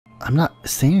I'm not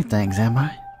seeing things, am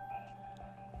I?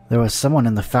 There was someone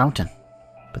in the fountain,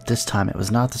 but this time it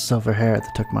was not the silver hair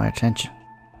that took my attention.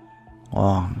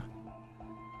 Long.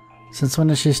 Since when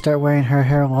did she start wearing her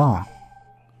hair long?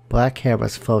 Black hair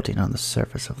was floating on the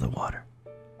surface of the water.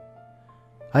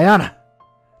 Ayana!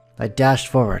 I dashed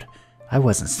forward. I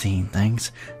wasn't seeing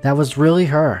things. That was really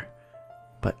her.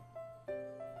 But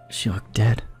she looked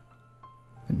dead.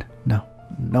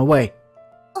 No way.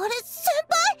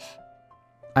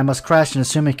 I must crash into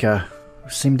Sumika, who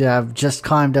seemed to have just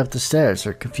climbed up the stairs,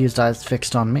 her confused eyes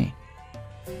fixed on me.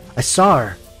 I saw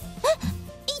her.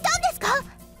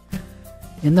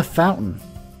 In the fountain.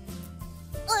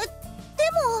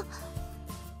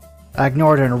 I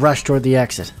ignored her and rushed toward the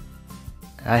exit.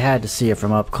 I had to see her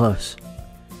from up close.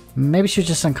 Maybe she was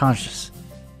just unconscious.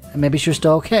 Maybe she was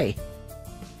still okay.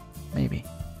 Maybe.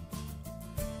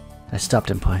 I stopped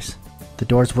in place. The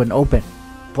doors wouldn't open.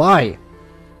 Why?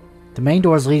 The main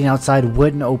doors leading outside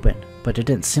wouldn't open, but it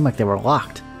didn't seem like they were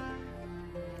locked.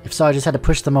 If so, I just had to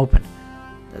push them open.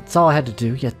 That's all I had to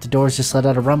do, yet the doors just let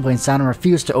out a rumbling sound and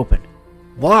refused to open.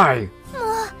 Why?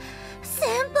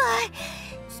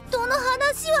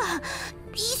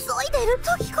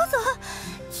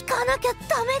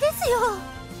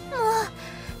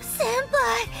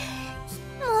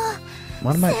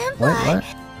 What am I? What?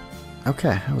 Okay,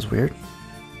 that was weird.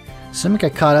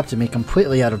 Sumika caught up to me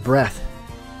completely out of breath.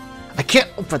 I can't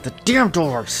open the damn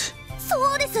doors!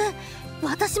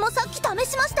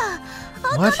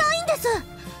 What?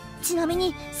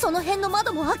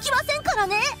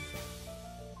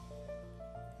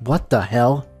 What the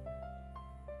hell?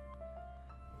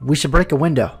 We should break a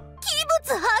window.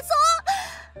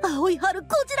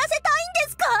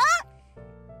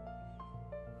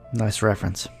 Nice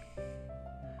reference.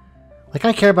 Like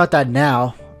I care about that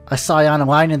now. I saw Ayana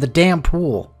lying in the damn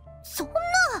pool.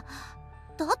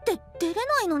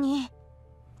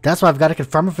 That's why I've got to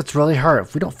confirm if it's really her.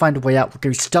 If we don't find a way out, we're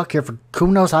going to be stuck here for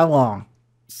who knows how long.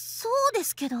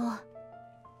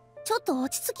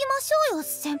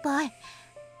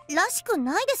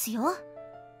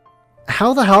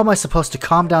 How the hell am I supposed to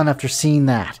calm down after seeing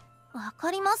that?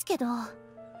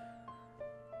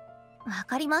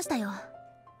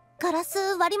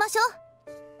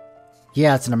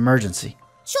 Yeah, it's an emergency.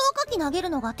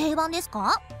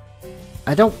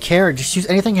 I don't care, just use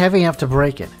anything heavy enough to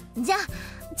break it.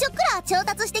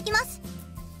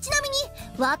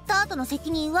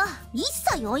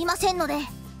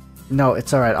 No,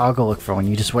 it's alright, I'll go look for one,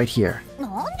 you just wait here.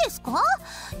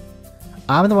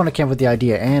 I'm the one who came up with the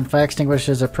idea, and fire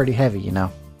extinguishers are pretty heavy, you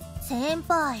know.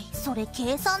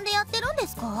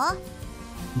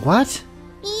 What?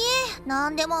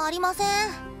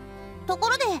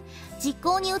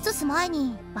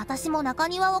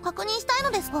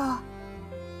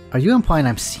 Are you implying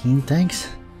I'm seeing things?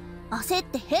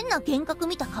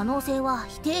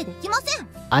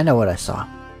 I know what I saw.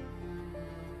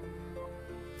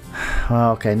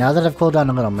 Well, okay, now that I've cooled down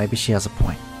a little, maybe she has a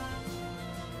point.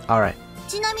 Alright.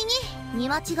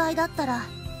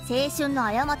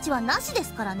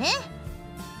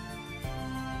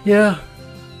 Yeah.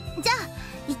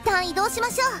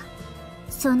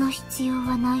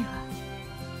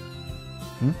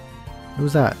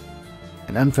 Who's that?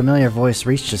 An unfamiliar voice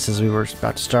reached us as we were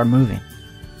about to start moving.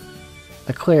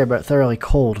 A clear but thoroughly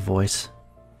cold voice.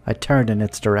 I turned in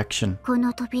its direction.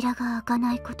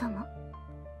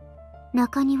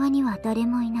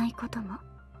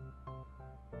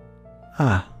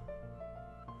 Ah.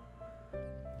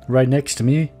 Right next to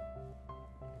me,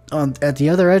 at the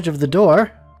other edge of the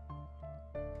door,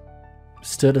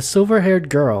 stood a silver-haired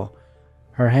girl,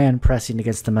 her hand pressing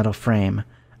against the metal frame,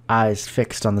 eyes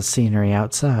fixed on the scenery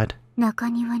outside.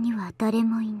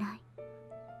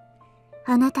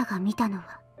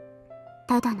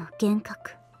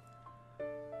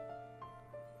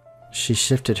 She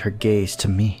shifted her gaze to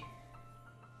me.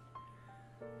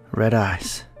 Red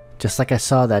eyes, just like I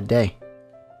saw that day.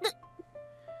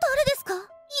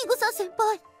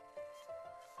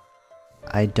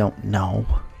 I don't know.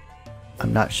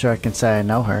 I'm not sure I can say I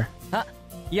know her.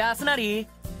 Yasunari!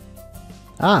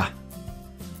 Ah!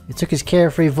 It took his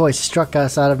carefree voice struck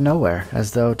us out of nowhere,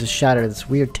 as though to shatter this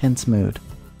weird tense mood.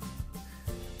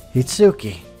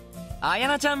 Hitsuki!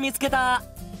 Ayana-chan mitsuketa!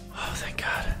 Oh, thank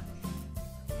God.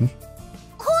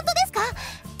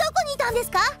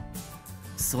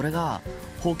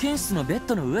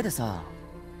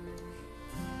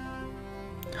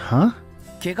 Huh?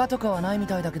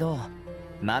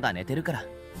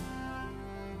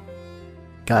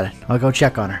 Got it. I'll go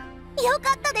check on her.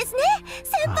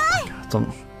 Oh my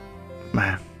God.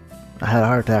 Man, I had a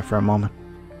heart attack for a moment.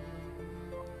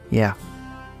 Yeah.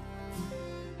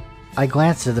 I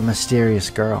glanced at the mysterious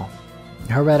girl.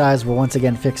 Her red eyes were once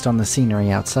again fixed on the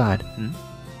scenery outside.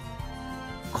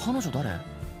 彼女誰？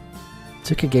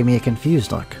 Tsuka gave me a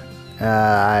confused look.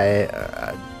 I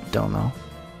don't know.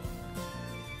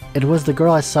 It was the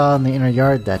girl I saw in the inner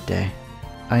yard that day.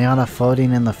 Ayana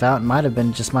floating in the fountain might have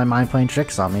been just my mind playing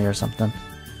tricks on me or something.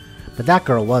 But that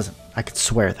girl wasn't. I could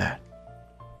swear that.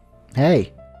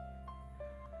 Hey.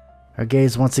 Her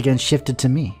gaze once again shifted to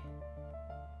me.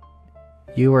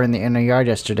 You were in the inner yard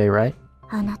yesterday, right?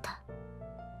 あなた、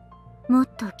もっ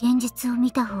と現実を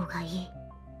見た方がいい。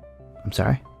 I'm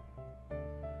sorry.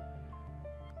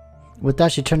 With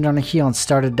that, she turned on a heel and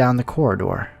started down the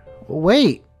corridor.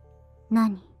 Wait!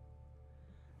 何？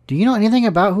 Do you know anything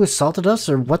about who assaulted us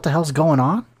or what the hell's going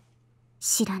on?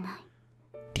 知らない。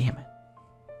 Damn it.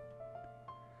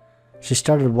 She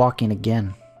started walking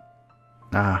again.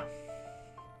 I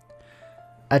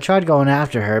tried going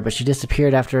after her, but she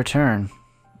disappeared after a turn.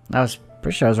 I was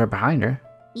pretty sure I was right behind her.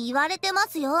 言われてま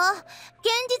すよ。現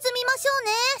実見ましょ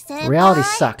うね、先輩。 Reality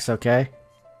sucks, okay?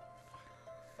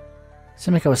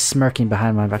 Sumiko was smirking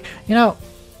behind my back. You know,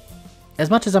 as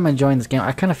much as I'm enjoying this game,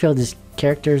 I kind of feel these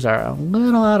characters are a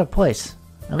little out of place.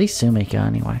 At least Sumiko,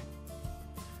 anyway.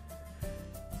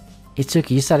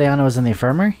 Itsuki, you said Ayana was in the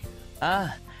infirmary?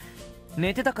 ああ、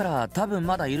寝てたから多分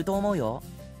まだいると思うよ。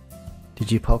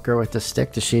 Did you poke her with the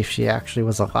stick to see if she actually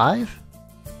was alive?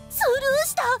 スルー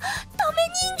した。ダメ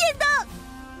人間だ。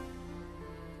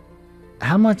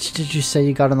 How much did you say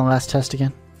you got on the last test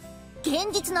again?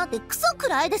 現実なんてクソく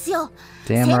らいですよ。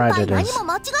 Damn 先 right 輩 it 何 is. も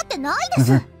間違ってないで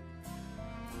す。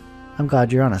 I'm glad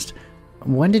you're honest.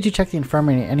 When did you check the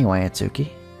infirmary anyway, Itsuki?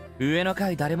 上の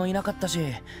階誰もいなかったし、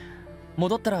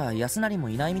戻ったら安成も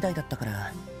いないみたいだったか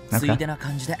ら、ついでな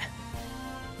感じで。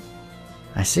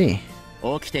I see.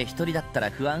 起きて一人だったら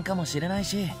不安かもしれない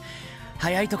し、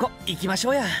早いとこ行きまし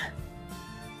ょうや。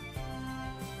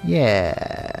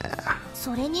Yeah.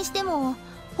 それにしても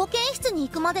保健室に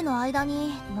行くまでの間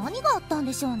に何があったん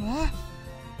でしょうね。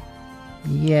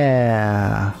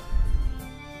 Yeah.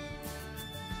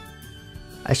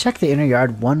 I checked the inner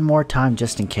yard one more time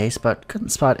just in case, but couldn't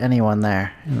spot anyone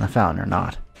there, in the fountain or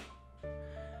not.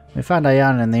 We found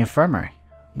Ayana in the infirmary.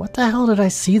 What the hell did I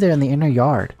see there in the inner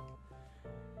yard?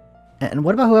 And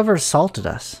what about whoever assaulted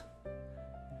us?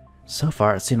 So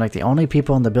far, it seemed like the only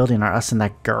people in the building are us and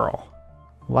that girl.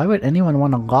 Why would anyone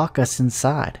want to lock us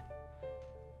inside?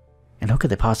 And who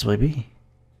could they possibly be?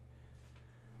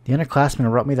 The underclassman who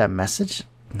wrote me that message?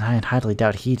 I highly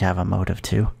doubt he'd have a motive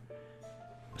too.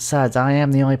 Besides, I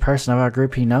am the only person of our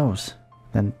group he knows.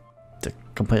 Then, the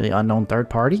completely unknown third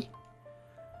party?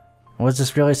 Or was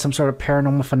this really some sort of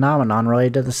paranormal phenomenon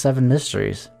related to the 7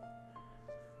 mysteries?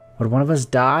 Would one of us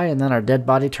die and then our dead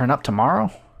body turn up tomorrow?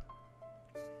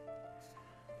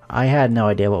 I had no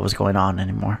idea what was going on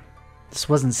anymore. This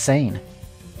was insane.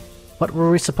 What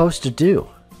were we supposed to do?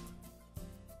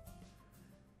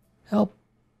 Help.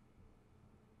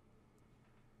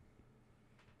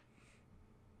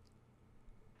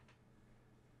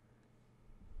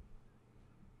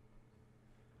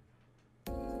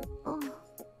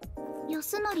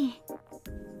 Yasunari.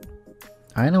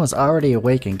 Aina was already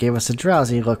awake and gave us a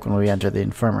drowsy look when we entered the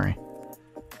infirmary.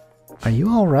 Are you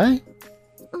alright?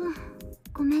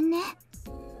 ごめんね。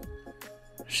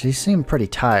 She seemed pretty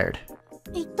tired.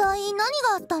 一体何が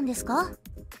あったんですか？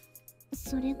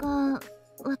それが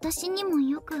私にも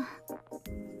よく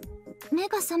目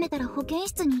が覚めたら保健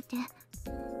室にいて。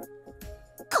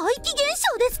怪奇現象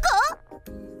ですか？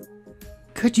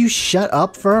 Could you shut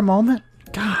up for a moment?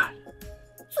 God.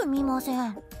 すみませ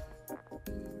ん。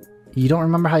 You don't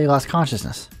remember how you lost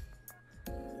consciousness?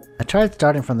 I tried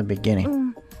starting from the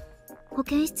beginning. 保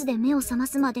健室で目を覚ま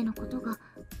すまでのことが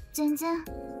全然。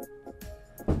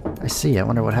 I see, I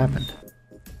wonder what happened.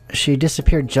 She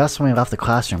disappeared just when we left the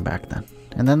classroom back then.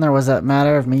 And then there was that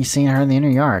matter of me seeing her in the inner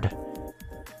yard.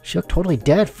 She looked totally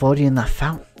dead floating in the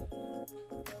fountain.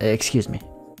 Excuse me.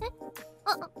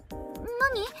 何？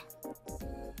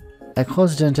 I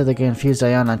closed into the confused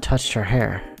Ayana and touched her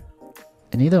hair.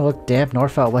 It neither looked damp nor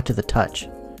felt wet to the touch.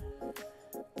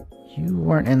 You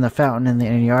weren't in the fountain in the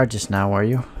inner yard just now, were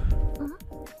you?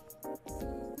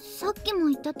 さっきも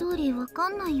言った通りわか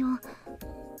んないよ。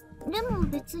でも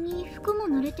別に服も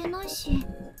濡れてないし。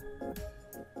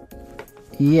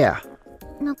 Yeah.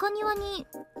 中庭に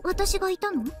私がい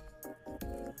たの？ Well,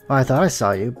 I thought I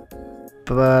saw you,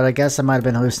 but I guess I might have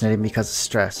been hallucinating because of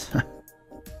stress.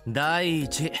 第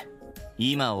一、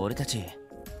今俺たち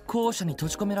校舎に閉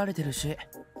じ込められてるし。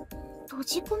閉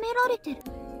じ込められてる？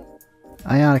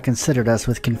 Ayana considered us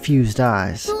with confused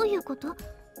eyes. どういうこと？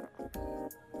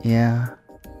 Yeah.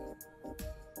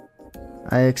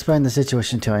 I explained the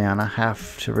situation to Ayana,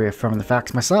 have to reaffirm the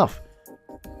facts myself.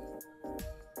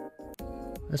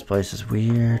 This place is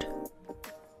weird.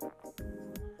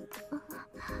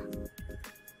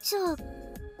 じゃあ、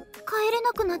帰れ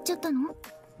なくなっちゃったの？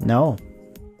 No.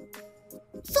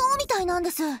 そうみたいなん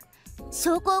です。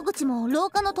昇降口も廊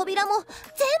下の扉も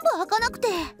全部開かなくて。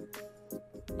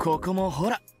ここもほ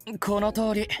ら、この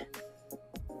通り。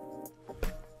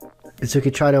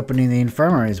Itsuki tried opening the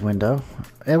infirmary's window.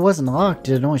 It wasn't locked,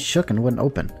 it only shook and wouldn't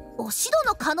open. お城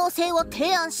の可能性を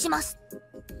提案します。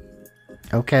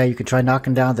 Okay, you can try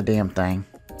knocking down the damn thing.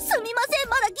 すみません、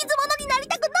まだギズモノになり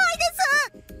たくないで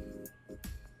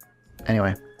す。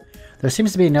 Anyway, there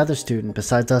seems to be another student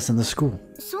besides us in the school.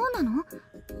 そうなの？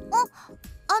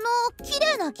綺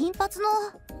麗な銀髪の。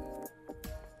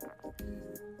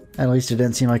 At least it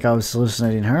didn't seem like I was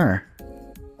hallucinating her.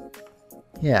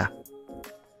 Yeah.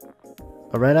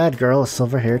 A red-eyed girl with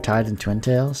silver hair tied in twin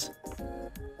tails?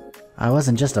 I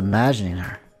wasn't just imagining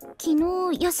her. 昨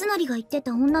日、安成が言って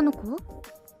た女の子？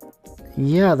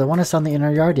 Yeah, the one I saw in the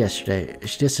inner yard yesterday.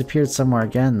 She disappeared somewhere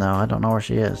again, though. I don't know where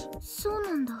she is. そう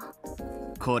なんだ。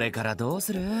これからどう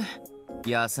する？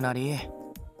安成。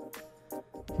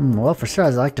Well, for sure,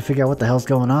 I'd like to figure out what the hell's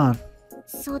going on.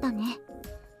 そうだね。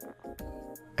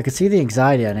 I could see the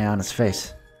anxiety on Ayana's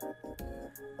face.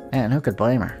 And who could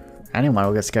blame her? Anyone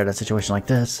will get scared in a situation like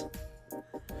this.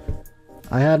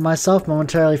 I had myself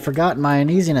momentarily forgotten my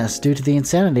uneasiness due to the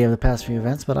insanity of the past few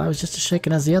events, but I was just as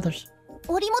shaken as the others.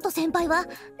 折本先輩は七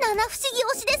不思議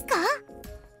推しですか？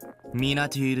ミナ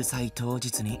トゥール祭当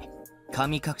日に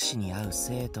神隠しに会う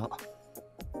生徒。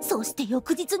そして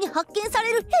翌日に発見さ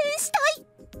れる変死体。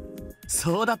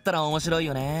そうだったら面白い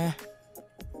よね。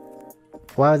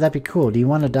Why would that be cool? Do you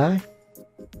want to die?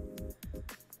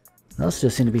 Those two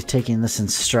seem to be taking this in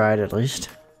stride, at least.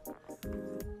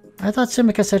 I thought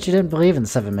Sumika said she didn't believe in the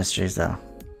 7 mysteries, though.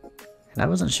 And I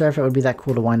wasn't sure if it would be that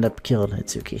cool to wind up killed,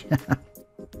 Itsuki.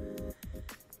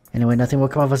 Anyway, nothing will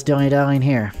come of us dilly-dallying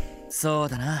here. そう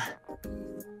だな。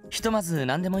ひとまず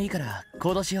何でもいいから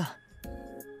行動しよう。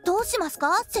どうします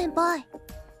か、先輩？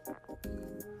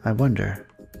 I wonder.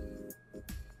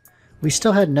 We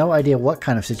still had no idea what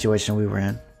kind of situation we were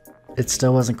in. It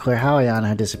still wasn't clear how Ayana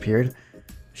had disappeared.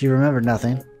 She remembered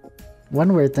nothing.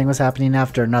 One weird thing was happening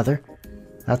after another.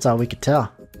 That's all we could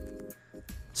tell.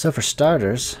 So for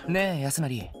starters... ねえ、安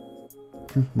成。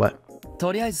What?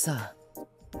 とりあえずさ、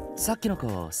さっきの子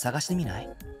を探してみない？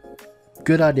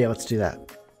 Good idea, let's do that.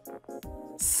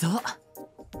 そ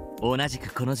う。同じ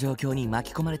くこの状況に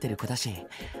巻き込まれてる子だし、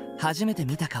初めて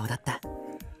見た顔だった。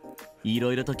い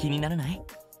ろいろと気にならない？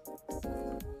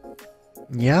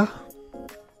 Yeah.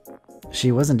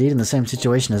 She was indeed in the same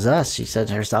situation as us. She said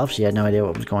herself she had no idea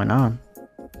what was going on.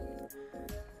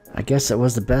 I guess it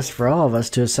was the best for all of us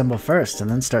to assemble first and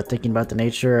then start thinking about the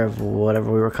nature of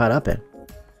whatever we were caught up in.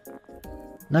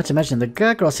 Not to mention, the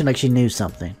girl seemed like she knew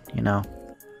something, you know.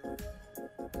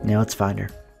 Yeah, let's find her.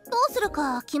 どうする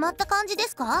か決まった感じで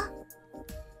すか？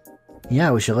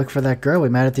 Yeah, we should look for that girl we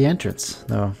met at the entrance,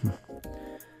 though.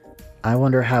 I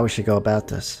wonder how we should go about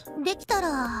this. できた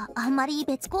らあんまり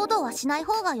別行動はしない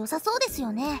方が良さそうです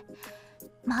よね。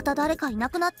また誰かいな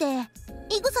くなって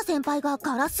イグサ先輩が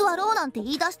ガラス割ろうなんて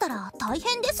言い出したら大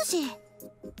変ですし。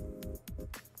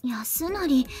安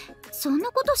成、そん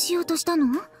なことしようとしたの？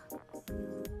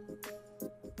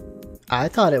 I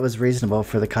thought it was reasonable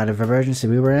for the kind of emergency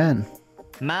we were in.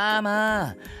 まあ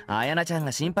まあ、綾菜ちゃん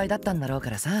が心配だったんだろう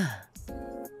からさ。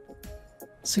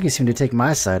Suki seemed to take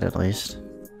my side at least.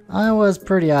 I was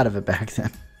pretty out of it back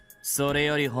then. それ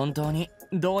より本当に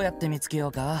どうやって見つけよ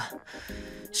うか。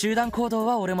集団行動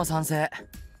は俺も賛成。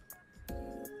校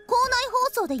内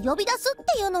放送で呼び出すっ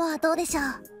ていうのはどうでしょう？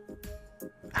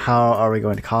 How are we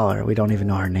going to call her? We don't even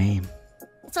know her name.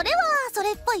 それはそ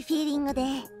れっぽいフィーリングで。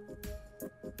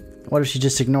What if she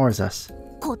just ignores us?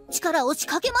 こっちから押し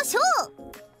かけましょう。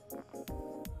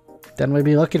 Then we'd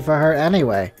be looking for her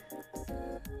anyway.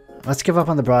 Let's give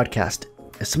up on the broadcast.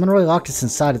 If someone really locked us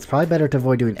inside, it's probably better to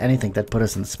avoid doing anything that put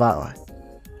us in the spotlight.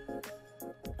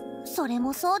 それ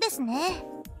もそうですね。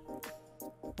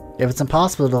 If it's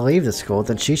impossible to leave the school,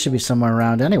 then she should be somewhere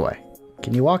around anyway.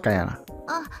 Can you walk, Ayana?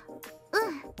 あ、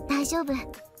大丈夫。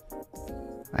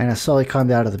 Ayana slowly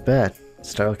climbed out of the bed and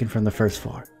started looking from the first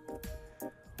floor.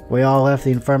 We all left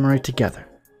the infirmary together.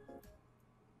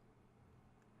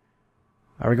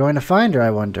 Are we going to find her,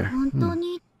 I wonder? 本当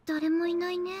に誰もい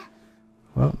ないね。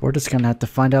 Well, we're just gonna have to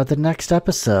find out the next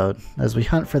episode as we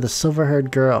hunt for the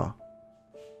silver-haired girl.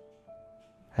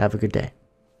 Have a good day.